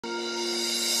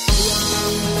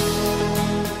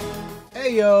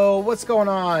Hey yo, what's going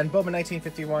on?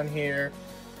 Boba1951 here.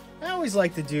 I always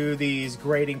like to do these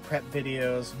grading prep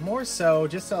videos, more so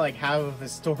just to like have a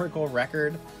historical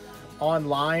record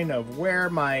online of where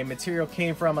my material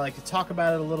came from. I like to talk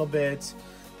about it a little bit.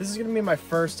 This is going to be my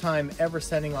first time ever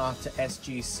sending off to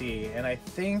SGC, and I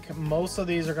think most of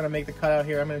these are going to make the cutout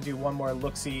here. I'm going to do one more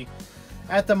look-see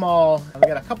at them all. We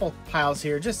got a couple piles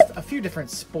here, just a few different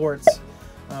sports.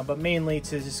 But mainly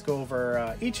to just go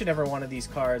over each and every one of these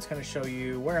cards, kind of show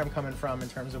you where I'm coming from in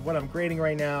terms of what I'm grading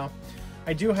right now.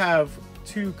 I do have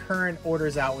 2 current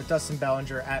orders out with Dustin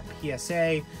Bellinger at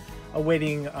PSA,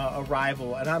 awaiting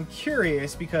arrival. And I'm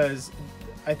curious because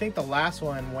I think the last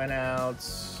one went out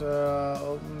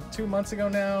 2 months ago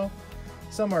now,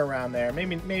 somewhere around there.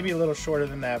 Maybe a little shorter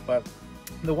than that, but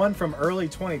the one from early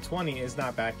 2020 is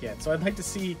not back yet. So I'd like to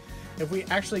see if we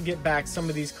actually get back some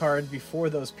of these cards before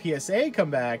those PSA come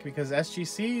back, because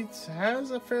SGC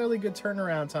has a fairly good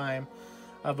turnaround time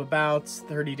of about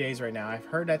 30 days right now. I've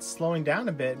heard that's slowing down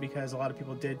a bit because a lot of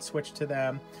people did switch to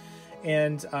them.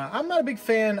 And I'm not a big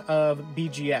fan of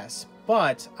BGS,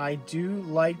 but I do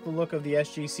like the look of the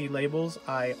SGC labels.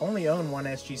 I only own one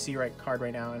SGC card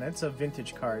right now, and it's a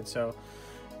vintage card. So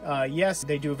yes,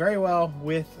 they do very well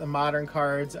with the modern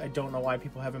cards. I don't know why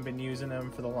people haven't been using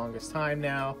them for the longest time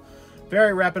now.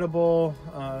 Very reputable,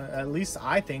 at least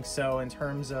I think so, in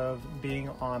terms of being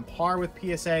on par with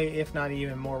PSA, if not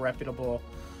even more reputable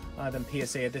than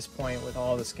PSA at this point with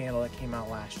all the scandal that came out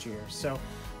last year. So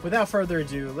without further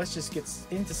ado, let's just get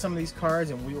into some of these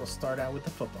cards, and we will start out with the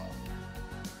football.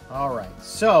 All right,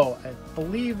 so I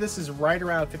believe this is right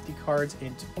around 50 cards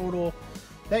in total.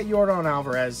 That Yordan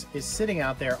Alavarez is sitting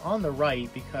out there on the right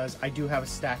because I do have a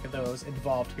stack of those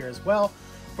involved here as well.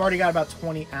 I've already got about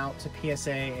 20 out to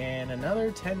PSA and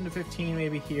another 10 to 15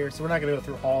 maybe here. So we're not going to go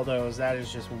through all those. That is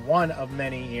just one of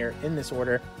many here in this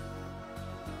order.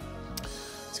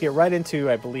 Let's get right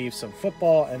into, I believe, some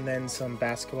football and then some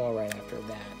basketball right after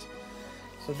that.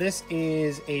 So this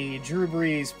is a Drew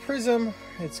Brees Prism.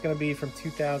 It's going to be from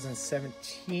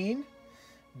 2017.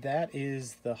 That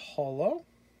is the holo.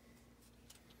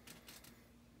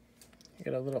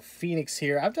 Got a little Phoenix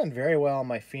here. I've done very well on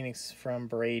my Phoenix from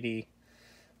Brady.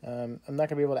 I'm not going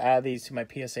to be able to add these to my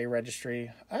PSA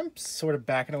registry. I'm sort of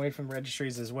backing away from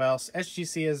registries as well.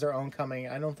 SGC has their own coming.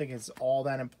 I don't think it's all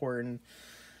that important.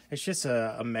 It's just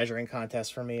a measuring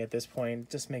contest for me at this point. It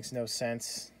just makes no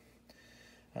sense.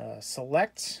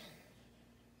 Select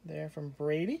there from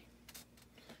Brady.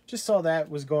 Just saw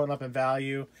that was going up in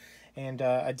value. And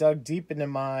I dug deep into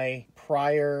my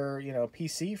prior,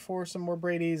 PC for some more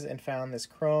Brady's and found this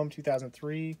Chrome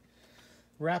 2003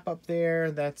 wrap up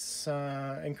there. That's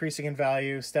increasing in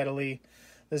value steadily.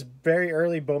 This very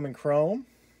early Bowman Chrome,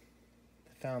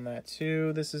 found that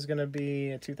too. This is going to be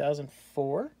a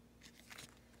 2004.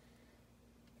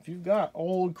 If you've got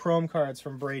old Chrome cards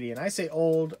from Brady, and I say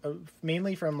old,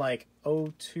 mainly from like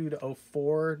 02 to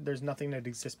 04, there's nothing that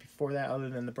exists before that other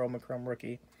than the Bowman Chrome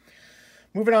rookie.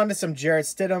 Moving on to some Jarrett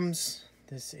Stidhams.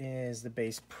 This is the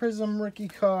base Prism rookie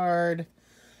card.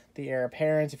 The heir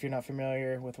apparent, if you're not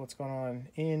familiar with what's going on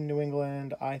in New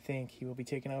England, I think he will be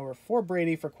taking over for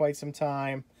Brady for quite some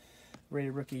time.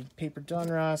 Rated rookie Paper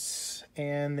Donruss.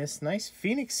 And this nice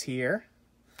Phoenix here.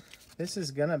 This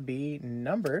is going to be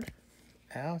numbered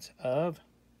out of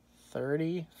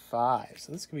 35.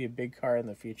 So this could be a big card in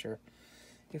the future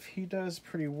if he does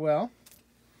pretty well.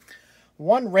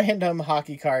 One random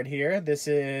hockey card here. This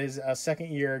is a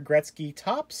second-year Gretzky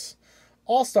Topps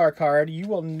All-Star card. You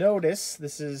will notice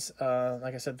this is,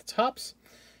 like I said, the Topps.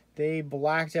 They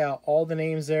blacked out all the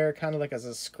names there, kind of like as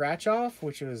a scratch-off,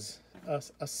 which was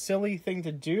a silly thing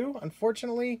to do,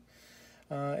 unfortunately.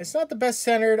 It's not the best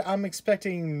centered. I'm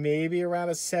expecting maybe around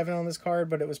a 7 on this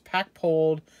card, but it was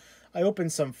pack-pulled. I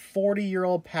opened some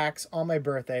 40-year-old packs on my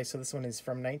birthday, so this one is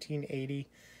from 1980.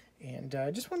 And I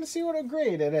just wanted to see what I'll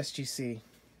grade at SGC.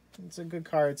 It's a good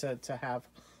card to have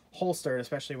holstered,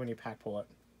 especially when you pack pull it.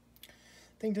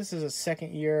 I think this is a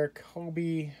second-year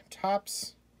Kobe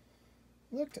Topps.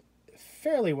 Looked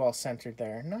fairly well centered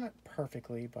there. Not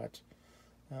perfectly, but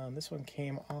this one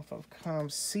came off of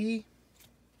ComC.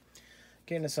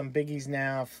 Getting to some biggies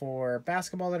now for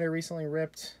basketball that I recently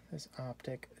ripped. This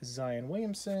Optic Zion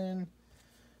Williamson.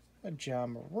 A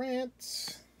John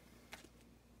Morant.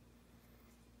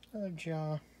 Another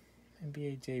Ja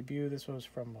NBA debut. This was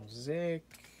from Mosaic.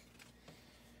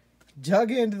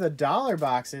 Dug into the dollar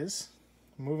boxes.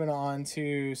 Moving on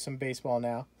to some baseball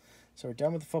now. So we're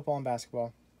done with the football and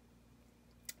basketball.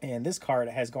 And this card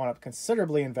has gone up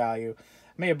considerably in value.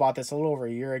 I may have bought this a little over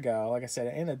a year ago, like I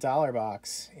said, in a dollar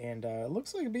box. And it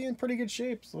looks like it'd be in pretty good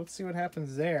shape. So let's see what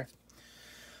happens there.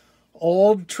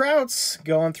 Old Trouts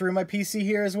going through my PC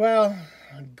here as well.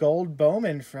 Gold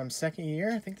Bowman from second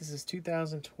year. I think this is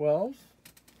 2012.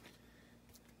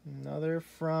 Another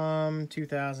from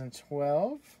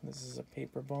 2012. This is a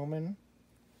paper Bowman.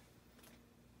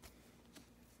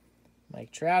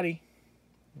 Mike Trouty.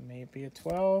 Maybe a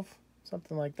 12.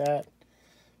 Something like that.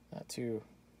 Not too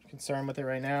concerned with it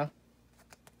right now.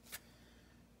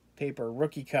 Paper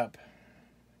Rookie Cup.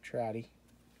 Trouty.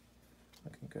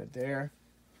 Looking good there.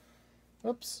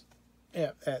 Oops.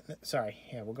 Yeah, sorry.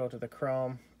 Yeah, we'll go to the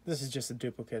chrome. This is just a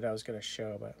duplicate I was going to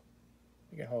show, but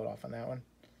you can hold off on that one.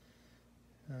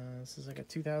 This is like a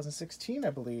 2016, I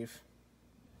believe.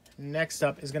 Next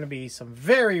up is going to be some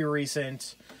very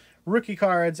recent rookie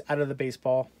cards out of the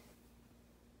baseball.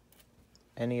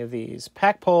 Any of these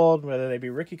pack pulled, whether they be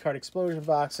rookie card explosion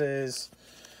boxes.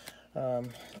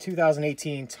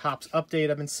 2018 Topps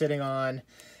update I've been sitting on.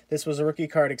 This was a rookie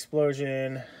card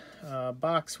explosion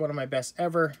box, one of my best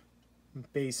ever.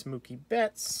 Base Mookie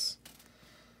Betts.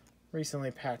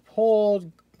 Recently pack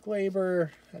pulled.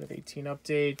 Glaber out of 18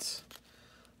 updates.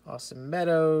 Austin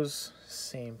Meadows,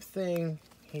 same thing.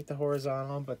 Hate the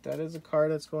horizontal, but that is a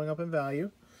card that's going up in value.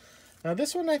 Now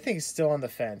this one I think is still on the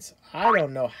fence. I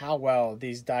don't know how well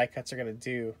these die cuts are going to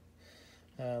do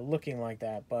looking like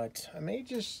that, but I may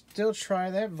just still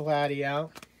try that Vladdy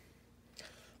out.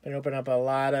 Been opening up a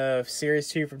lot of Series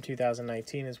 2 from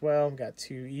 2019 as well. We've got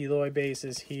 2 Eloy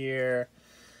bases here.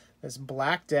 This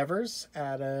Black Devers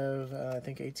out of, I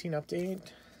think, 18 update.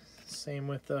 Same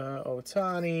with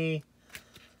Ohtani.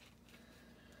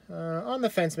 On the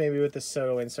fence maybe with the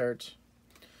Soto insert.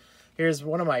 Here's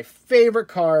one of my favorite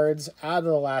cards out of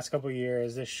the last couple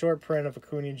years. This short print of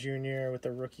Acuna Jr. with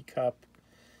the Rookie Cup.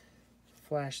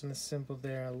 Flashing the symbol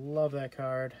there. I love that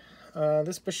card.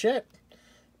 This Bichette.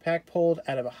 Pack pulled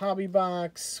out of a hobby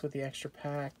box with the extra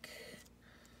pack.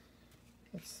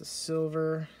 That's the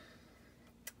silver.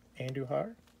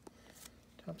 Andujar.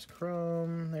 Topps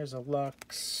Chrome. There's a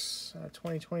Lux.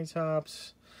 2020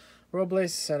 Topps.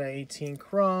 Robles at a 18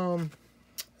 Chrome.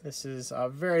 This is a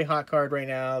very hot card right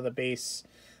now. The base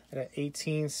at an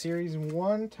 18 Series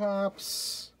 1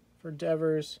 Topps for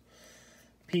Devers.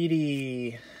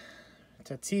 PD.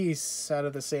 Tatis out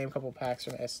of the same couple packs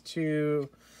from S2.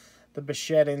 The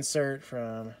Bichette insert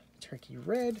from Turkey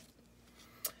Red.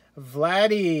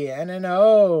 Vladdy,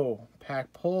 NNO.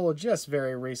 Pack pull just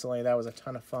very recently. That was a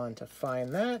ton of fun to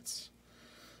find that.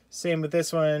 Same with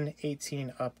this one.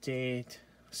 18 update.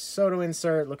 Soto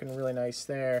insert. Looking really nice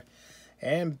there.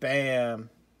 And bam.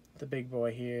 The big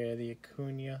boy here. The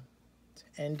Acuna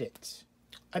to end it.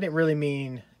 I didn't really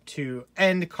mean to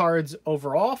end cards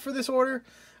overall for this order.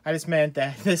 I just meant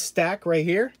that this stack right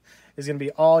here is going to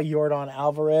be all Yordan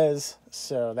Alavarez.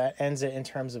 So that ends it in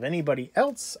terms of anybody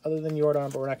else other than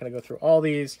Yordan, but we're not going to go through all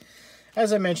these.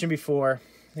 As I mentioned before,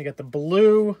 you got the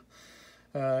blue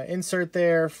insert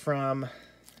there from,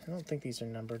 I don't think these are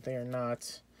numbered. They are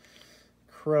not.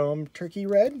 Chrome Turkey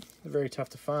Red. Very tough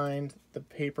to find. The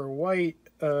paper white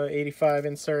 85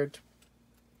 insert.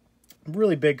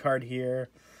 Really big card here.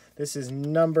 This is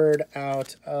numbered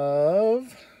out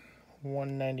of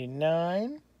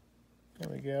 199. There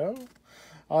we go.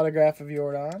 Autograph of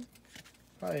Yordan.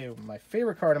 Probably my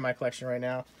favorite card in my collection right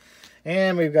now.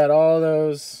 And we've got all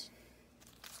those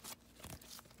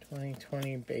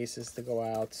 2020 bases to go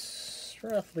out.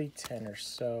 Roughly 10 or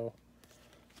so.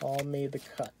 All made the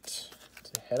cut.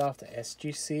 To head off to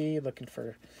SGC. Looking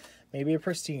for maybe a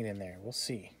pristine in there. We'll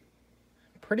see.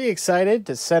 Pretty excited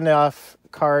to send off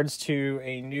cards to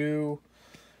a new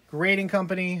grading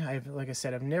company. Like I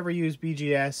said, I've never used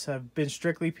BGS. I've been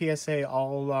strictly PSA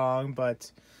all along,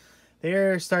 but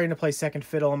they're starting to play second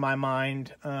fiddle in my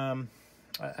mind.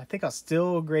 I think I'll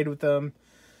still grade with them.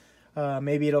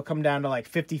 Maybe it'll come down to like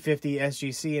 50-50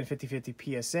 SGC and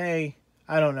 50-50 PSA.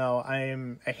 I don't know.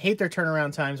 I hate their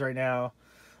turnaround times right now.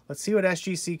 Let's see what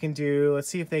SGC can do. Let's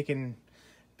see if they can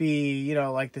be, you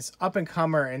know, like this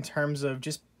up-and-comer in terms of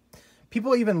just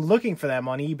people even looking for them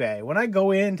on eBay. When I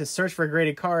go in to search for a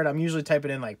graded card, I'm usually typing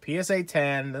in like PSA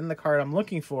 10, then the card I'm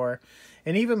looking for.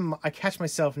 And even I catch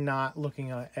myself not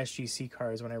looking at SGC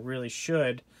cards when I really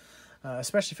should,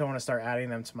 especially if I want to start adding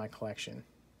them to my collection.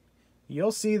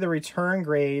 You'll see the return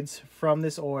grades from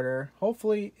this order.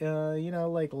 Hopefully, you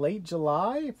know, like late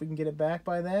July, if we can get it back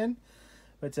by then.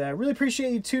 But I really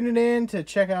appreciate you tuning in to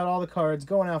check out all the cards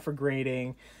going out for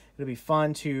grading. It'll be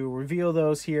fun to reveal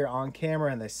those here on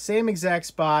camera in the same exact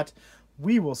spot.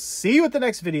 We will see you at the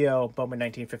next video. Bowman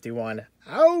 1951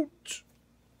 out.